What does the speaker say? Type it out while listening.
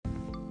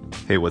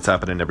Hey, what's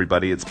happening,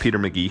 everybody? It's Peter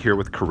McGee here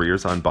with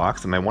Careers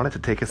Unboxed, and I wanted to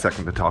take a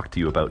second to talk to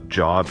you about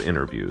job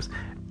interviews.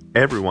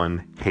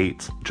 Everyone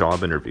hates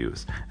job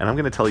interviews, and I'm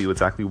going to tell you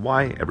exactly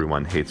why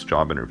everyone hates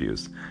job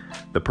interviews.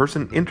 The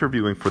person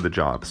interviewing for the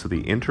job, so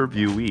the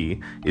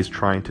interviewee, is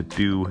trying to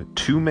do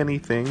too many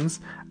things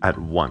at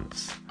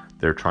once.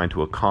 They're trying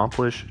to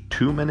accomplish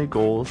too many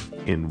goals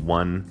in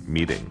one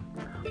meeting.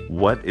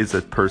 What is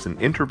a person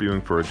interviewing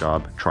for a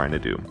job trying to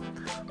do?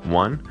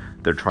 One,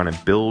 they're trying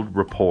to build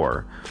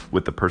rapport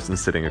with the person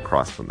sitting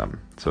across from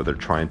them. So they're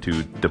trying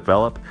to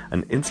develop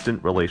an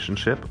instant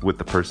relationship with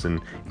the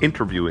person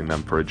interviewing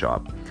them for a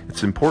job.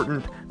 It's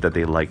important that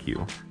they like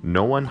you.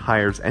 No one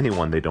hires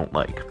anyone they don't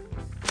like.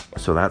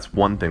 So that's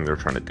one thing they're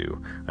trying to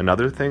do.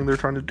 Another thing they're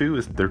trying to do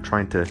is they're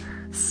trying to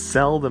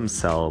sell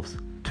themselves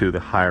to the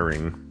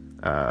hiring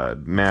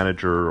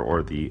manager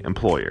or the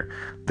employer.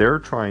 They're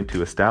trying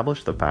to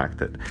establish the fact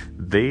that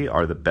they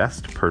are the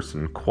best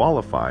person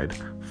qualified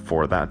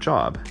for that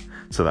job.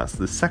 So that's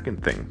the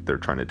second thing they're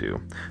trying to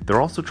do.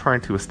 They're also trying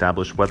to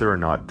establish whether or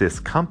not this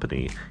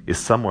company is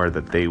somewhere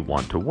that they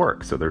want to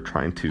work. So they're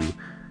trying to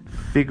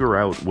figure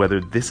out whether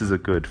this is a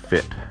good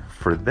fit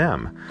for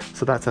them.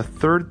 So that's a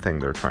third thing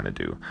they're trying to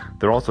do.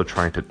 They're also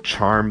trying to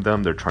charm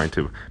them. They're trying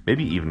to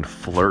maybe even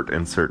flirt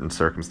in certain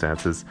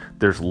circumstances.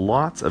 There's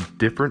lots of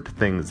different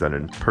things that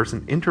a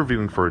person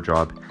interviewing for a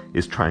job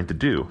is trying to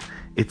do.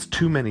 It's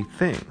too many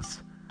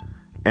things.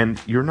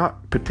 And you're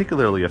not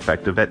particularly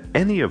effective at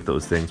any of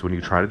those things when you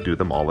try to do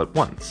them all at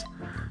once.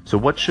 So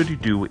what should you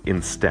do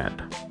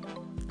instead?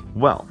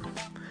 Well,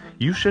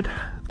 you should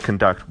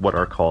conduct what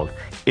are called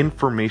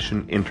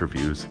information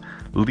interviews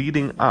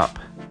leading up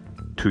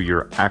to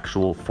your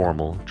actual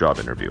formal job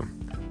interview.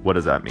 What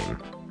does that mean?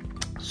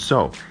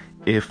 So,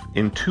 if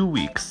in 2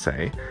 weeks,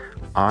 say,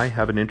 I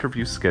have an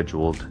interview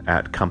scheduled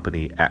at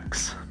company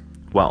X,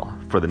 well,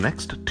 for the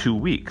next 2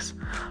 weeks,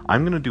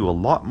 I'm going to do a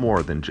lot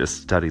more than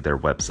just study their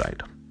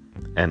website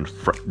and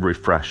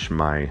refresh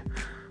my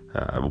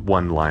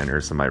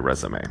one-liners in my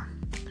resume.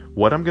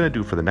 What I'm going to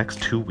do for the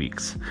next 2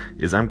 weeks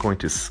is I'm going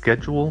to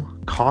schedule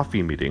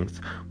coffee meetings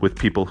with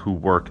people who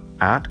work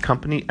at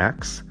company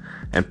X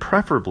and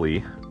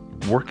preferably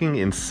working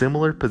in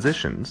similar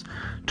positions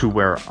to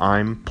where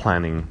I'm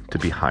planning to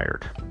be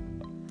hired.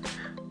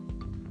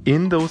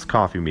 In those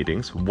coffee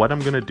meetings, what I'm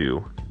going to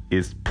do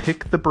is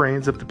pick the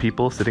brains of the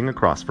people sitting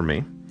across from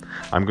me.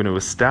 I'm going to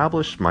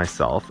establish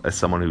myself as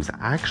someone who's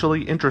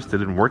actually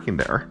interested in working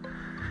there.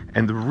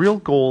 And the real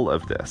goal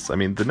of this, the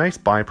nice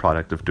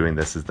byproduct of doing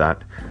this is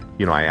that,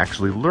 I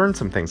actually learn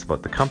some things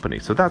about the company.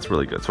 So that's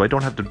really good. So I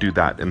don't have to do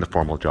that in the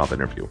formal job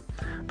interview.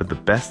 But the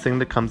best thing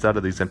that comes out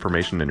of these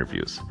information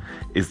interviews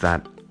is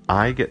that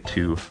I get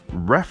to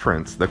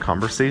reference the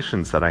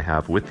conversations that I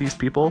have with these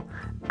people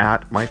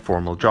at my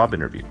formal job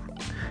interview.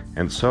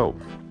 And so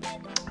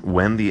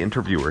when the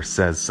interviewer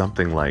says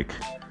something like,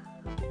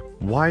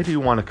 "Why do you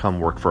want to come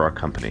work for our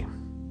company?"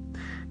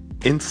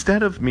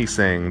 Instead of me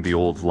saying the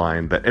old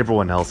line that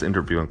everyone else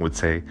interviewing would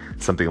say,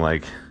 something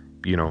like,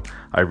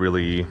 "I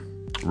really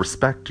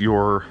respect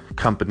your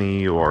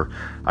company," or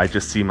 "I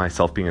just see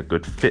myself being a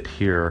good fit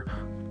here,"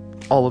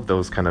 all of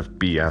those kind of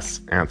BS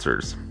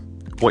answers.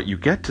 What you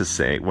get to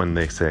say when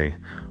they say,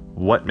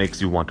 "What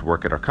makes you want to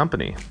work at our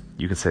company?"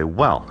 You can say,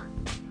 "Well,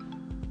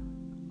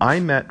 I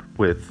met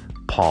with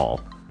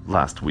Paul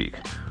last week,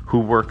 who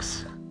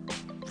works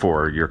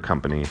for your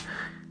company,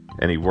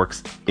 and he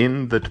works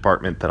in the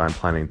department that I'm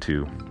planning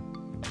to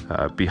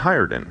be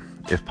hired in,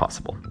 if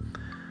possible.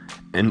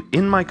 And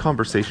in my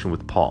conversation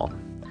with Paul,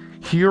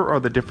 here are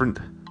the different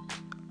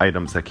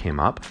items that came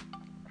up.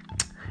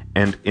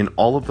 And in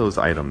all of those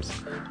items,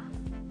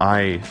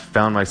 I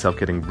found myself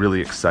getting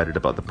really excited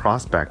about the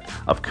prospect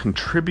of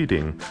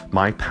contributing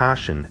my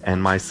passion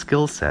and my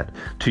skill set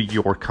to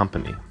your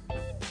company.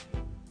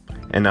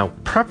 And now,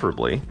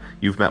 preferably,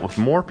 you've met with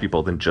more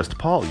people than just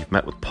Paul. You've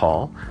met with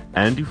Paul,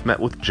 and you've met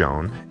with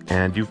Joan,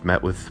 and you've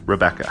met with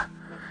Rebecca.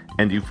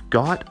 And you've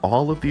got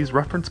all of these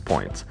reference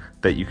points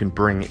that you can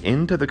bring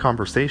into the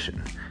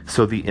conversation.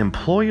 So the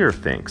employer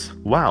thinks,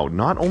 wow,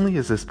 not only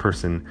is this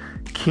person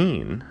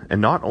keen, and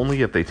not only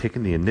have they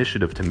taken the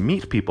initiative to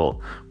meet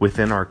people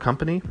within our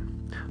company,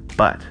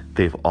 but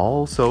they've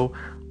also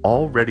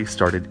already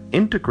started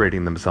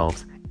integrating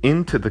themselves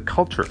into the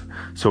culture.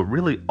 So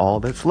really all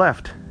that's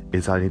left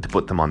is I need to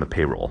put them on the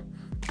payroll.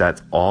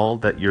 That's all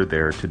that you're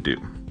there to do.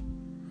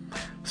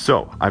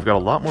 So I've got a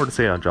lot more to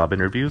say on job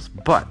interviews,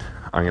 but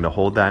I'm going to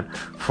hold that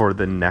for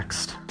the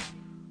next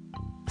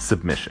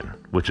submission,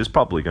 which is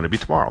probably going to be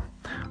tomorrow.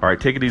 All right,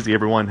 take it easy,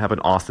 everyone. Have an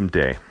awesome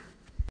day.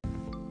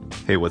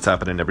 Hey, what's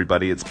happening,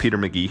 everybody? It's Peter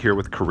McGee here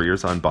with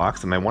Careers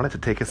Unboxed, and I wanted to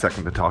take a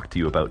second to talk to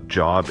you about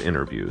job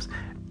interviews.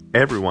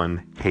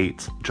 Everyone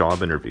hates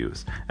job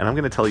interviews, and I'm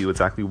going to tell you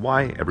exactly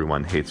why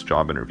everyone hates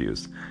job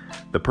interviews.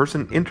 The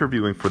person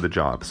interviewing for the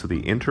job, so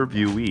the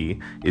interviewee,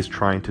 is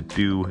trying to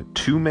do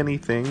too many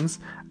things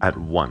at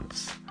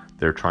once.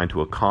 They're trying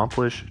to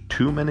accomplish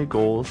too many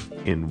goals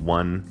in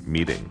one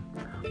meeting.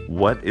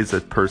 What is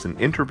a person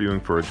interviewing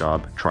for a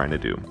job trying to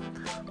do?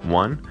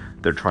 One,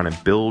 They're trying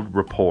to build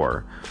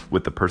rapport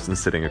with the person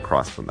sitting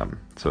across from them.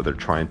 So they're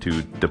trying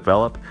to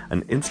develop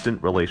an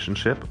instant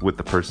relationship with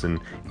the person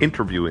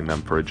interviewing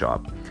them for a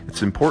job.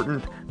 It's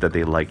important that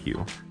they like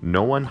you.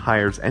 No one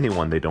hires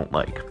anyone they don't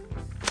like.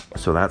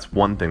 So that's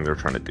one thing they're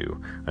trying to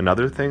do.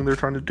 Another thing they're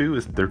trying to do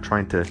is they're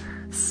trying to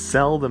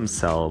sell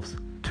themselves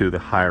to the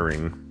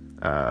hiring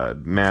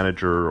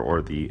manager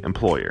or the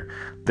employer.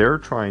 They're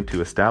trying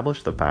to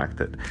establish the fact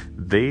that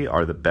they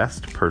are the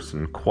best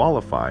person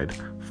qualified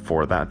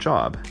for that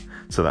job.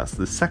 So that's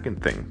the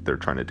second thing they're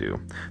trying to do.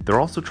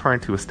 They're also trying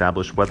to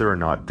establish whether or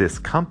not this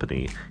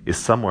company is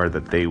somewhere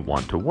that they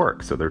want to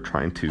work. So they're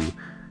trying to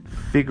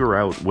figure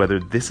out whether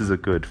this is a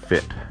good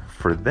fit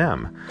for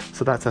them.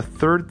 So that's a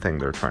third thing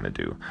they're trying to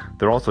do.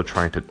 They're also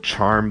trying to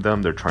charm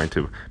them. They're trying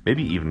to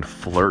maybe even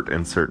flirt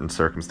in certain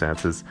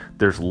circumstances.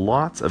 There's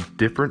lots of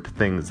different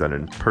things that a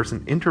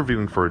person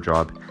interviewing for a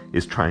job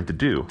is trying to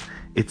do.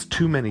 It's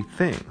too many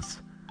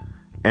things.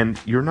 And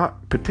you're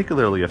not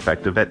particularly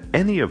effective at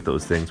any of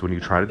those things when you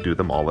try to do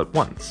them all at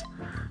once.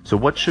 So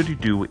what should you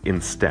do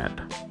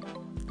instead?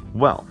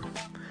 Well,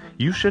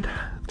 you should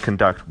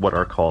conduct what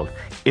are called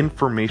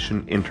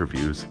information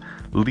interviews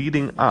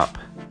leading up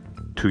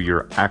to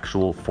your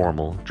actual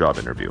formal job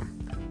interview.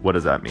 What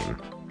does that mean?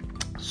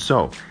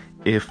 So,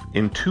 if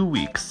in 2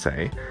 weeks,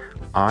 say,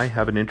 I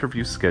have an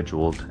interview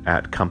scheduled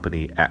at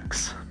company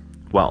X,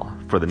 well,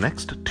 for the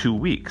next 2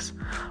 weeks,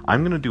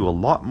 I'm going to do a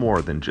lot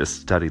more than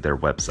just study their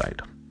website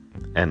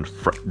and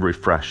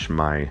refresh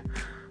my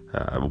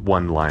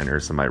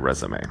one-liners in my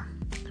resume.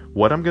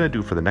 What I'm going to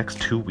do for the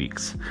next 2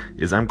 weeks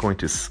is I'm going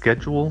to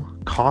schedule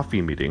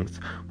coffee meetings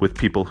with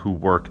people who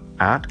work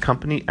at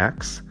company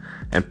X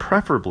and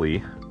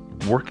preferably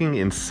working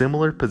in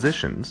similar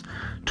positions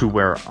to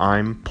where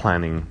I'm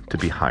planning to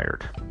be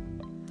hired.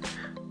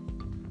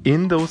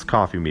 In those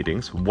coffee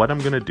meetings, what I'm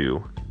going to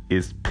do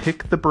is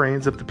pick the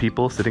brains of the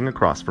people sitting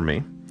across from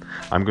me.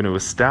 I'm going to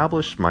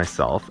establish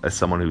myself as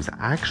someone who's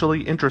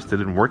actually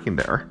interested in working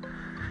there.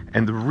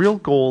 And the real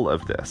goal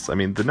of this, I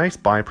mean, the nice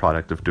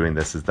byproduct of doing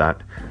this is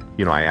that,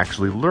 I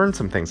actually learn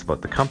some things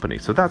about the company.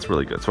 So that's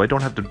really good. So I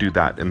don't have to do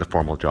that in the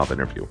formal job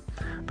interview.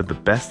 But the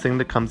best thing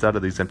that comes out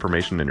of these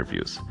information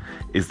interviews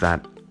is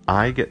that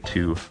I get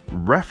to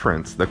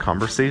reference the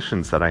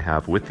conversations that I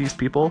have with these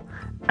people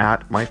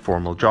at my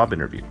formal job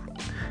interview.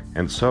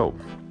 And so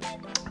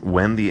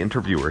when the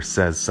interviewer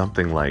says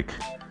something like,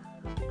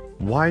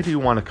 "Why do you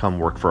want to come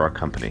work for our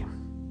company?"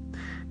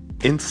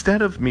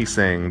 Instead of me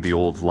saying the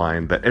old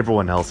line that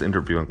everyone else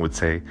interviewing would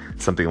say,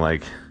 something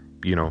like,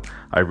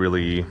 "I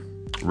really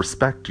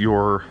respect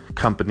your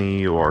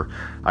company," or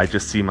 "I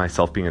just see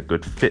myself being a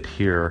good fit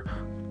here,"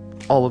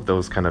 all of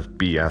those kind of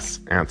BS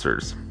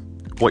answers.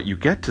 What you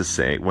get to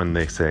say when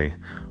they say,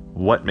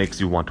 "What makes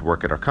you want to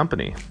work at our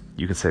company?"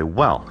 You can say,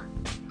 "Well,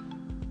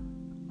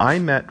 I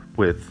met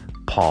with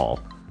Paul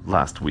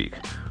last week,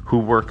 who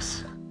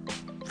works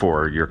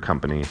for your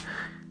company,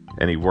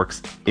 and he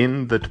works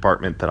in the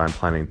department that I'm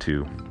planning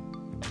to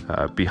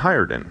be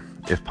hired in,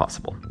 if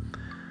possible.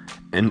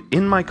 And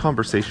in my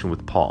conversation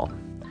with Paul,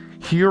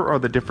 here are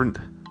the different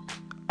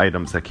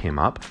items that came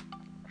up.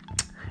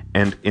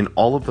 And in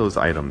all of those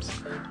items,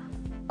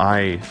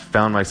 I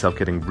found myself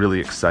getting really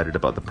excited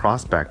about the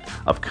prospect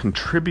of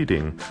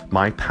contributing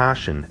my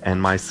passion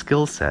and my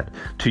skill set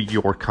to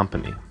your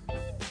company.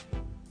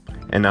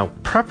 And now,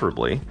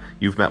 preferably,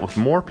 you've met with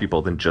more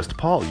people than just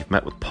Paul. You've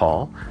met with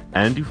Paul,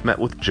 and you've met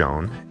with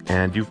Joan,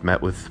 and you've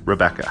met with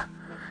Rebecca.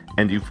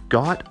 And you've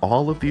got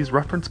all of these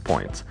reference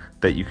points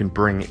that you can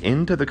bring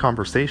into the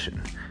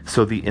conversation.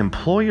 So the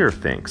employer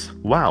thinks,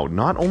 wow,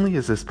 not only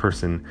is this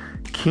person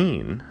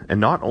keen, and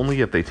not only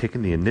have they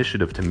taken the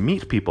initiative to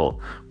meet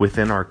people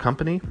within our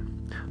company,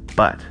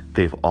 but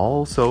they've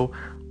also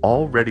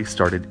already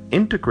started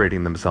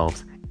integrating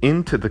themselves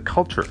into the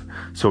culture.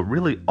 So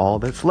really all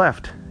that's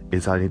left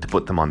is I need to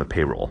put them on the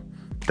payroll.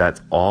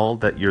 That's all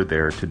that you're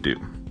there to do.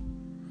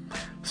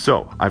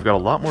 So I've got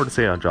a lot more to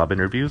say on job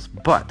interviews,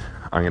 but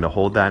I'm going to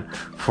hold that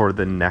for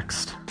the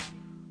next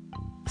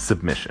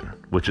submission,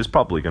 which is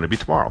probably going to be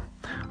tomorrow.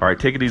 All right,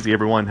 take it easy,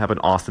 everyone. Have an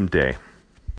awesome day.